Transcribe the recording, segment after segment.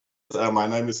My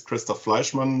name is Christof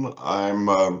Fleischmann. I'm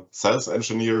a sales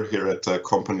engineer here at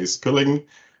company Spilling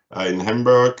in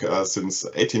Hamburg since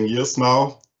 18 years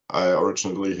now. I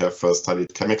originally have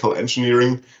studied chemical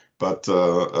engineering, but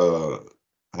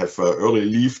have early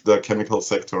left the chemical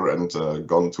sector and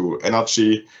gone to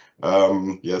energy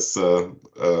items,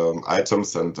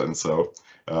 and so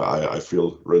I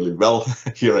feel really well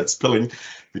here at Spilling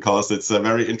because it's a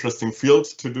very interesting field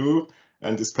to do,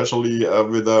 and especially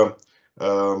with a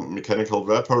mechanical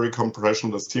vapor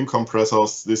recompression, the steam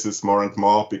compressors. This is more and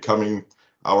more becoming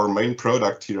our main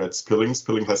product here at Spilling.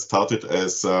 Spilling has started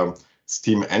as a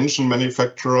steam engine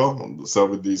manufacturer, so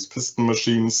with these piston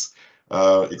machines,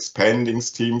 expanding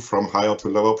steam from higher to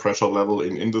lower pressure level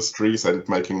in industries and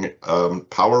making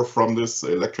power from this,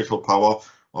 electrical power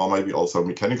or maybe also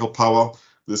mechanical power.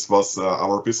 This was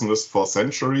our business for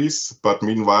centuries, but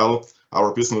meanwhile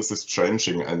our business is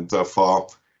changing, and for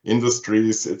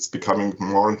industries, it's becoming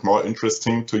more and more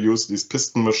interesting to use these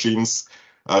piston machines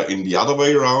in the other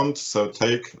way around. So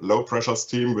take low pressure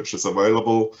steam, which is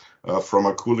available from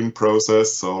a cooling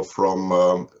process or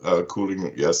from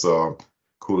cooling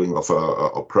of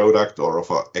a product or of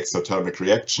an exothermic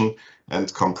reaction,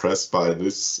 and compress by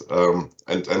this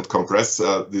and compress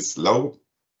this low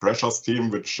pressure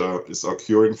steam, which is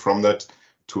occurring from that,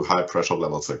 to high pressure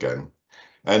levels again.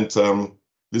 And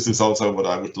this is also what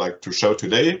I would like to show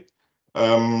today.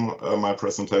 My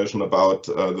presentation about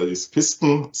these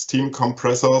piston steam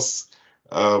compressors,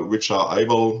 which are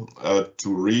able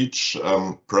to reach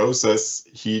process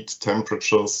heat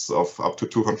temperatures of up to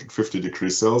 250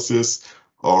 degrees Celsius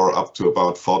or up to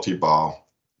about 40 bar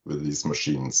with these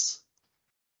machines.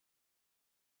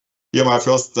 Here, my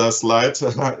first slide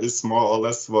is more or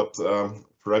less what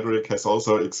Frederick has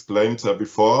also explained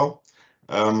before.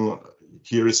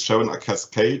 Here is shown a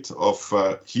cascade of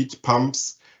heat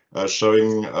pumps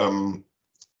showing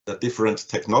the different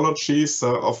technologies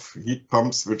of heat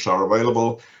pumps which are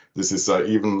available. This is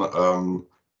even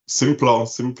simpler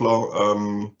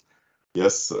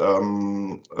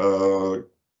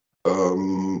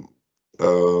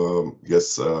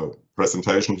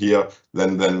presentation here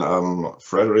than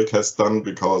Frederick has done,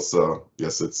 because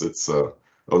it's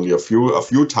only a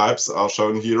few types are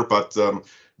shown here, but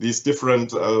these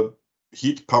different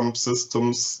heat pump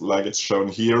systems, like it's shown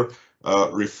here,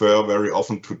 refer very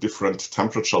often to different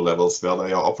temperature levels where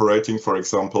they are operating. For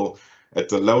example, at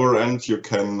the lower end, you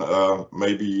can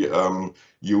maybe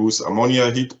use ammonia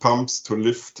heat pumps to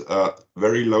lift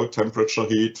very low temperature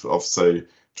heat of, say,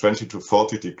 20 to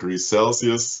 40 degrees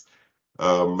Celsius,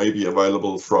 maybe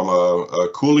available from a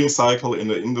cooling cycle in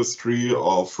the industry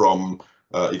or from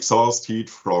exhaust heat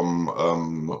from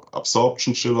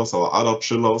absorption chillers or other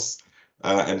chillers.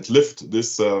 And lift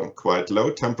this quite low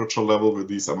temperature level with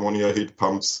these ammonia heat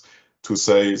pumps to,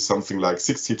 say, something like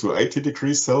 60 to 80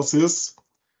 degrees Celsius.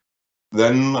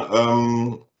 Then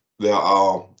there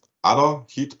are other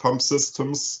heat pump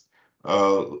systems,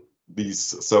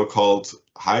 these so-called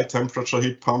high temperature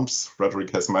heat pumps. Frederick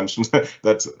has mentioned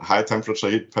that high temperature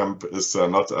heat pump is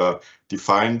not a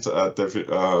defined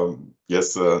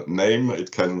name.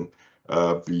 It can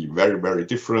be very, very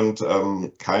different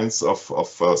kinds of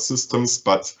systems,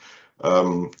 but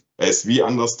as we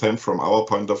understand from our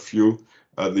point of view,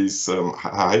 these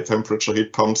high temperature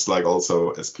heat pumps, like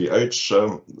also SPH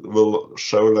will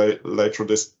show later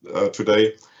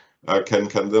today,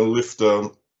 can then lift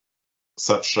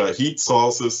such heat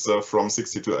sources from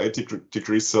 60 to 80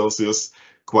 degrees Celsius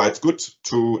quite good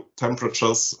to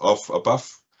temperatures of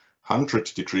above 100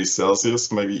 degrees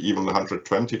Celsius, maybe even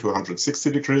 120 to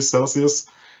 160 degrees Celsius,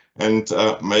 and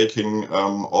making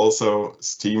also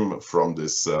steam from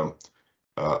this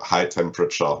high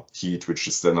temperature heat, which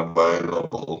is then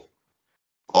available.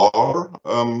 Or,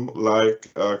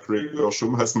 like Gregor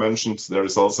Schum has mentioned, there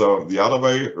is also the other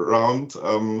way around,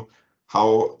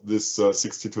 how this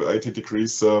 60 to 80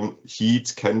 degrees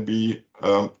heat can be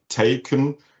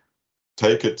taken.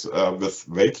 Take it with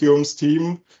vacuum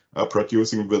steam,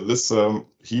 producing with this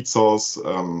heat source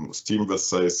steam with,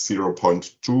 say,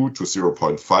 0.2 to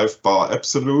 0.5 bar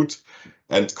absolute,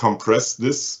 and compress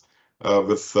this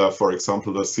with, for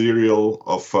example, a serial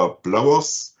of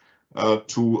blowers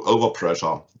to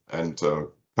overpressure, and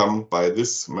come by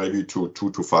this maybe to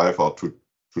 2 to 5 or to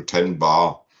 10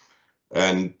 bar.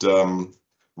 And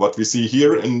what we see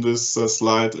here in this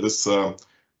slide is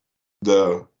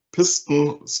the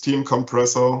piston steam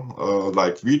compressor,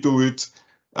 like we do it.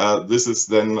 This is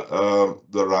then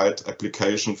the right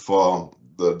application for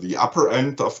the upper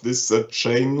end of this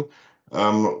chain.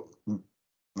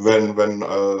 when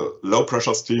low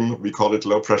pressure steam, we call it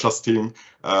low pressure steam,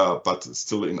 but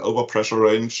still in overpressure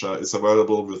range, is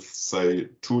available with, say,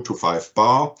 2 to 5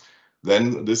 bar,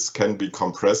 then this can be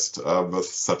compressed with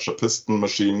such a piston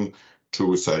machine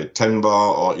to, say, 10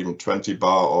 bar or even 20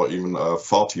 bar or even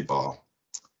 40 bar,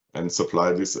 and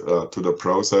supply this to the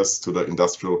process, to the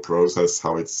industrial process,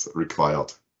 how it's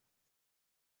required.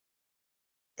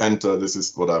 And this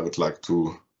is what I would like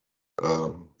to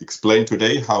explain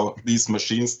today, how these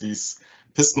machines, these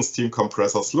piston steam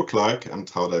compressors look like and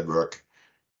how they work.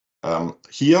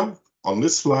 Here on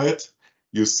this slide,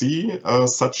 you see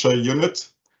such a unit.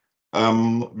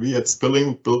 We at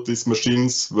Spilling built these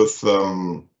machines with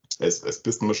as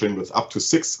piston machine with up to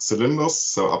 6 cylinders,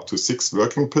 so up to 6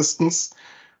 working pistons.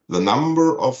 The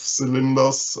number of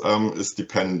cylinders is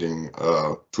depending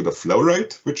to the flow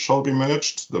rate, which shall be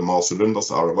managed. The more cylinders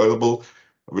are available,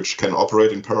 which can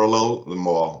operate in parallel, the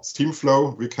more steam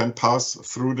flow we can pass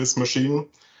through this machine.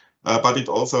 But it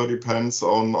also depends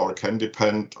on, or can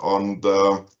depend on,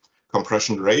 the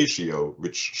compression ratio,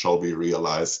 which shall be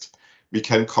realized. We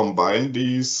can combine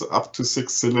these up to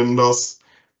 6 cylinders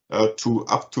to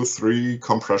up to 3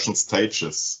 compression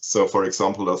stages. So for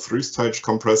example, a 3-stage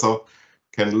compressor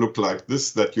can look like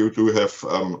this, that you do have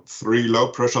 3 low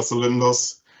pressure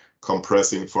cylinders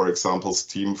compressing, for example,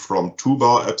 steam from 2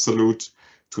 bar absolute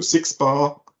to 6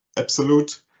 bar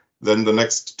absolute. Then the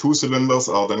next 2 cylinders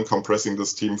are then compressing the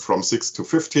steam from 6 to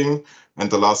 15, and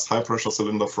the last high pressure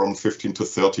cylinder from 15 to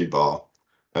 30 bar.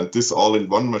 And this all in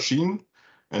one machine.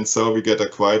 And so we get a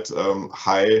quite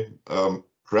high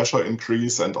pressure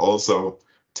increase and also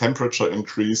temperature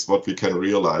increase, what we can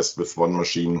realize with one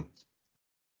machine.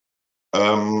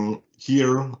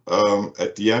 Here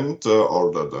at the end,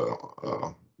 or the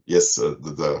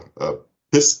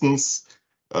pistons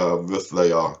with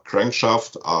their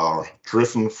crankshaft are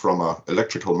driven from an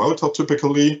electrical motor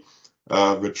typically,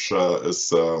 which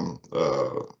is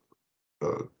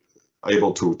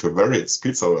able to vary its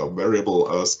speed, so a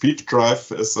variable speed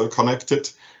drive is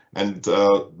connected, and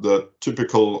the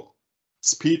typical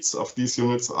speeds of these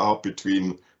units are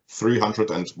between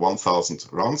 300 and 1000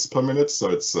 rounds per minute, so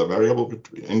it's variable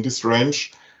in this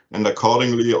range. And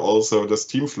accordingly, also the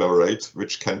steam flow rate,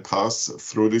 which can pass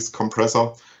through this compressor,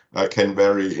 can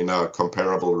vary in a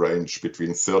comparable range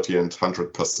between 30 and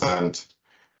 100%.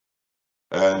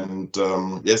 And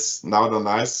yes, now the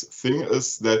nice thing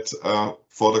is that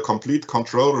for the complete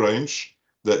control range,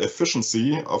 the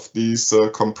efficiency of these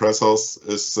compressors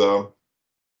is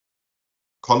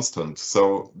constant.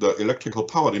 So the electrical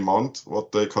power demand,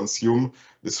 what they consume,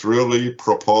 is really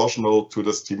proportional to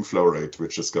the steam flow rate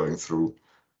which is going through.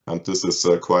 And this is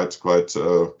quite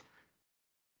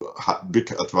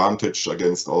big advantage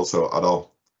against also other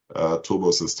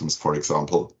turbo systems, for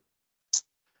example.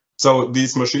 So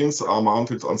these machines are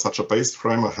mounted on such a base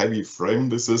frame, a heavy frame.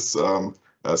 This is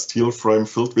a steel frame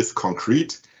filled with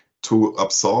concrete to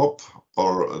absorb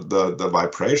the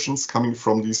vibrations coming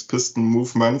from these piston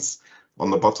movements. On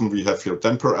the bottom we have here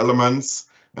damper elements,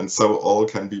 and so all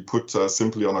can be put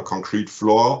simply on a concrete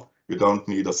floor. You don't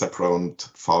need a separate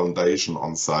foundation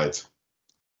on site.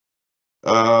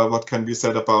 What can be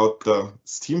said about the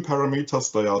steam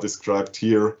parameters? They are described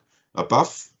here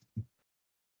above.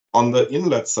 On the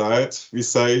inlet side, we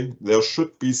say there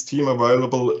should be steam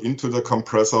available into the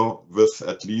compressor with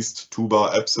at least 2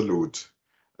 bar absolute.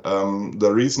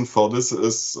 The reason for this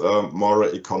is more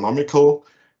economical,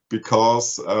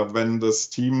 because when the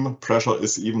steam pressure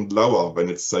is even lower, when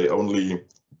it's, say, only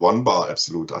 1 bar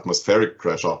absolute atmospheric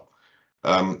pressure,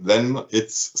 then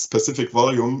its specific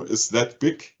volume is that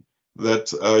big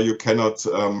that you cannot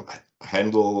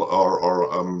handle or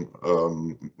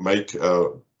make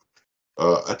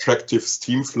attractive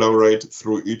steam flow rate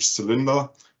through each cylinder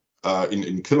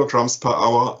in kilograms per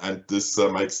hour, and this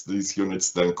makes these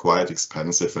units then quite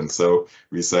expensive. And so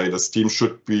we say the steam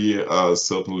should be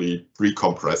certainly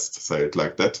pre-compressed, say it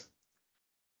like that.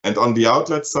 And on the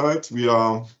outlet side, we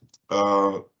are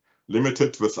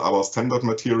limited with our standard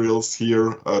materials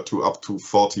here to up to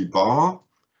 40 bar.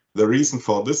 The reason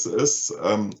for this is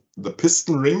the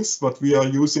piston rings, what we are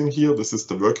using here. This is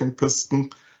the working piston,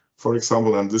 for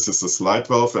example, and this is the slide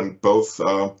valve, and both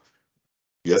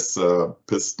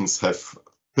pistons have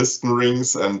piston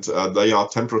rings, and they are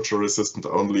temperature resistant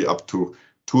only up to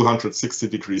 260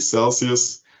 degrees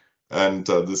Celsius, and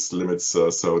this limits so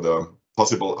the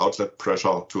possible outlet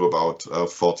pressure to about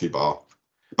 40 bar.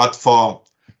 But for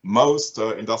most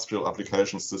industrial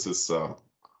applications, this is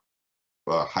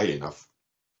high enough.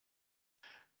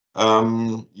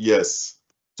 Yes,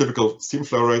 typical steam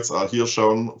flow rates are here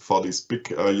shown for these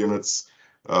big units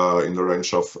in the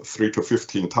range of 3 to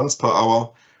 15 tons per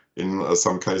hour. In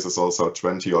some cases, also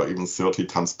 20 or even 30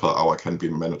 tons per hour can be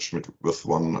managed with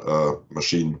one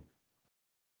machine.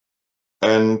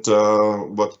 And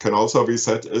what can also be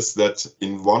said is that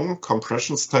in one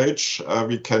compression stage,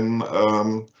 we can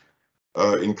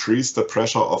increase the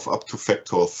pressure of up to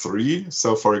factor 3.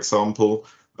 So for example,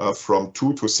 from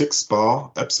 2 to 6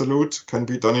 bar absolute can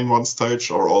be done in one stage,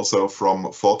 or also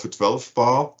from 4 to 12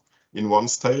 bar in one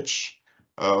stage.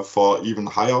 For even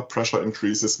higher pressure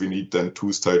increases, we need then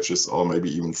 2 stages or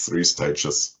maybe even 3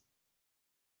 stages.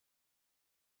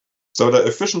 So the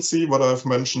efficiency, what I've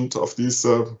mentioned of these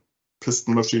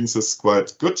piston machines, is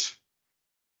quite good.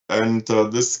 And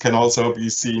this can also be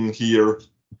seen here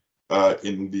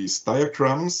in these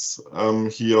diagrams.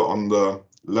 Here on the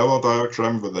lower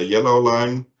diagram with the yellow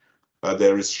line,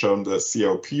 there is shown the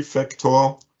COP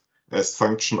factor as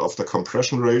function of the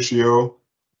compression ratio.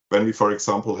 When we, for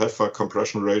example, have a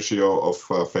compression ratio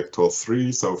of factor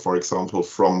 3, so for example,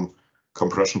 from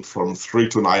compression from 3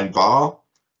 to 9 bar,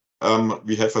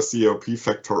 we have a COP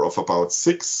factor of about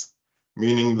 6,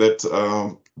 meaning that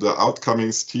the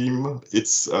outcoming steam,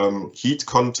 its heat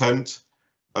content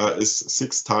is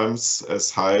 6 times as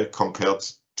high compared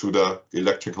to the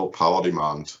electrical power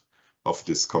demand of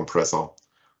this compressor.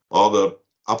 Or the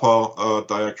upper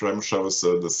diagram shows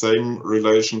the same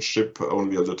relationship,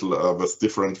 only a little with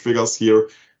different figures. Here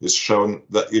is shown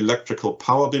the electrical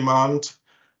power demand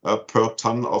per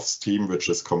ton of steam, which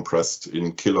is compressed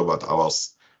in kilowatt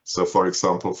hours. So for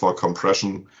example, for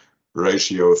compression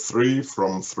ratio 3,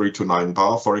 from 3 to 9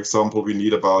 bar, for example, we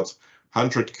need about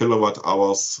 100 kilowatt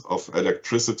hours of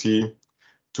electricity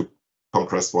to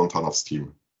compress 1 ton of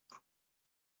steam.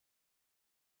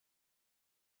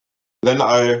 Then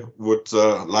I would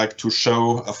like to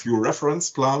show a few reference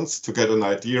plants to get an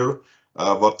idea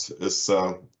what is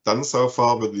done so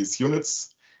far with these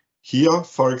units. Here,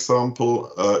 for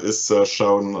example, is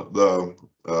shown the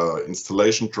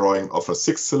installation drawing of a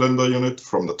 6-cylinder unit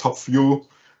from the top view,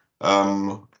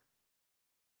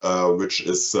 which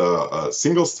is a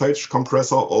single-stage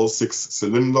compressor. All 6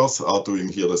 cylinders are doing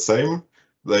here the same.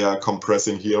 They are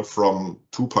compressing here from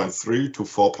 2.3 to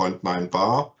 4.9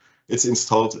 bar. It's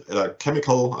installed at a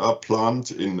chemical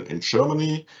plant in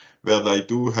Germany, where they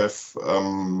do have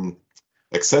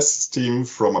excess steam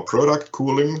from a product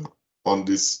cooling on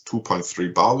this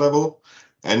 2.3 bar level,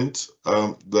 and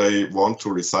they want to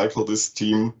recycle this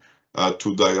steam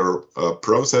to their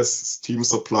process steam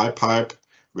supply pipe,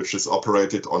 which is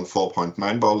operated on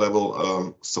 4.9 bar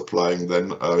level, supplying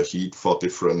then heat for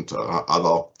different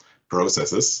other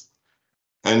processes.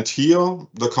 And here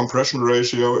the compression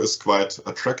ratio is quite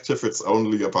attractive. It's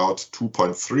only about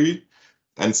 2.3.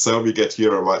 And so we get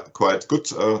here a quite good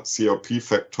COP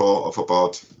factor of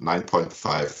about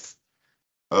 9.5.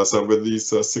 So with these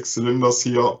 6 cylinders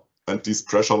here and these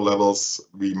pressure levels,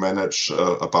 we manage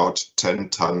about 10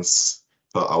 tons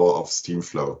per hour of steam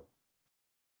flow.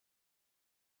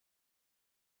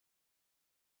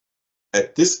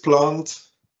 At this plant,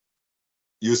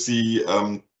 you see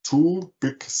 2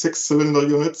 big 6-cylinder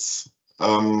units.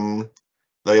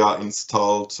 They are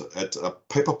installed at a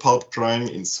paper pulp drying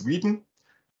in Sweden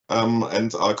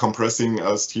and are compressing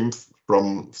steam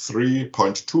from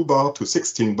 3.2 bar to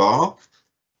 16 bar.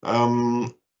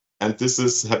 And this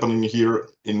is happening here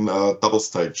in double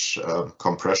stage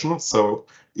compression. So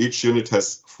each unit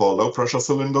has 4 low pressure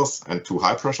cylinders and 2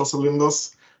 high pressure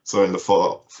cylinders. So in the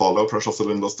 4 low pressure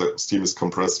cylinders, the steam is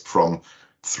compressed from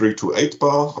 3 to 8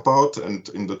 bar about, and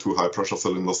in the 2 high pressure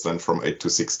cylinders then from 8 to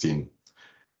 16.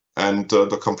 And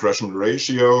the compression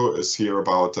ratio is here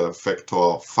about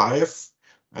factor 5,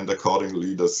 and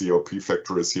accordingly the COP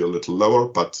factor is here a little lower,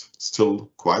 but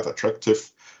still quite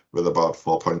attractive with about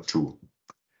 4.2.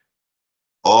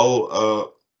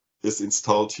 All is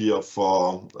installed here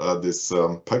for this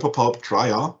paper pulp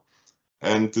dryer,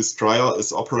 and this dryer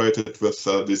is operated with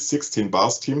this 16 bar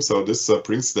steam, so this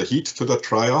brings the heat to the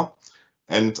dryer.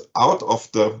 And out of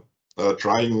the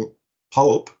drying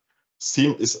pulp,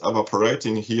 steam is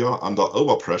evaporating here under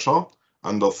overpressure,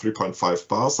 under 3.5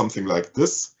 bar, something like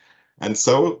this. And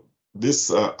so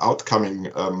this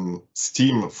outcoming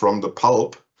steam from the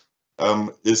pulp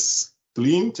is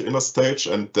cleaned in a stage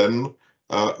and then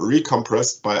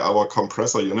recompressed by our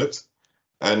compressor unit.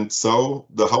 And so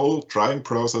the whole drying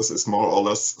process is more or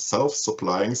less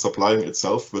self-supplying, supplying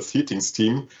itself with heating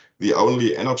steam. The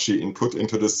only energy input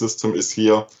into the system is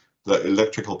here the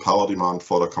electrical power demand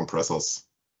for the compressors.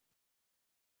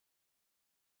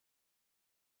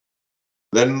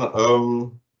 Then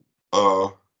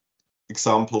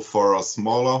example for a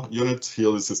smaller unit.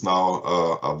 Here this is now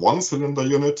a 1-cylinder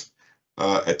unit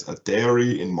at a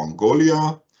dairy in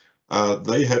Mongolia.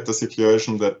 they had the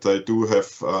situation that they do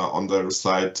have on their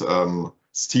side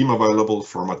steam available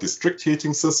from a district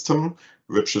heating system,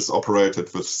 which is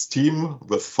operated with steam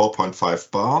with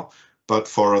 4.5 bar. But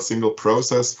for a single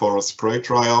process, for a spray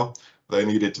dryer, they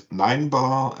needed 9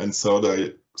 bar. And so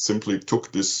they simply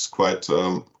took this quite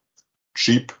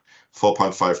cheap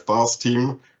 4.5 bar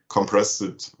steam, compressed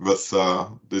it with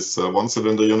this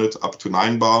one-cylinder unit up to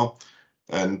 9 bar,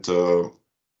 and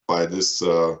by this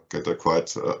get a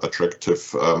quite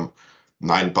attractive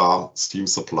 9 bar steam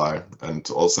supply. And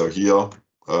also here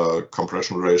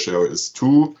compression ratio is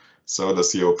 2, so the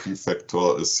COP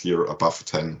factor is here above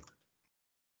 10.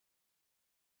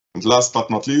 And last but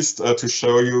not least, to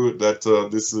show you that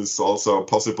this is also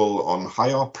possible on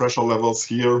higher pressure levels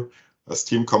here, a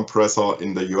steam compressor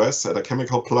in the US at a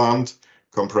chemical plant,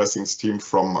 compressing steam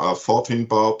from 14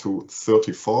 bar to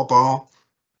 34 bar.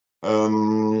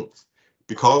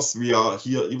 Because we are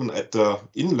here even at the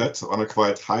inlet on a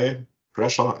quite high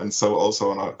pressure and so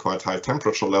also on a quite high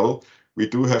temperature level, we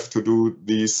do have to do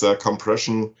these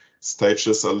compression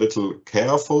stages a little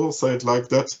careful, say it like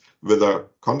that, with a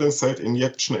condensate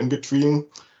injection in between,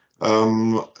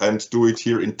 and do it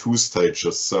here in 2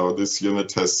 stages. So this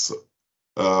unit has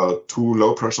 2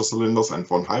 low pressure cylinders and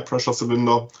 1 high pressure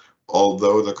cylinder,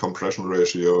 although the compression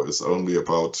ratio is only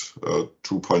about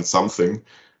 2 point something.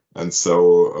 And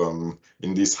so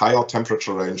in these higher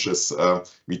temperature ranges,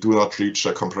 we do not reach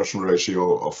a compression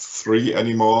ratio of 3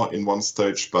 anymore in 1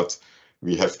 stage, but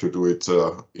we have to do it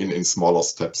in smaller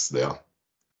steps there.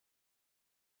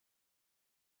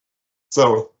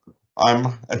 So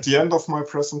I'm at the end of my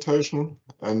presentation,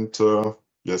 and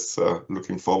yes,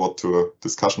 looking forward to a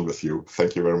discussion with you.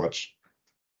 Thank you very much.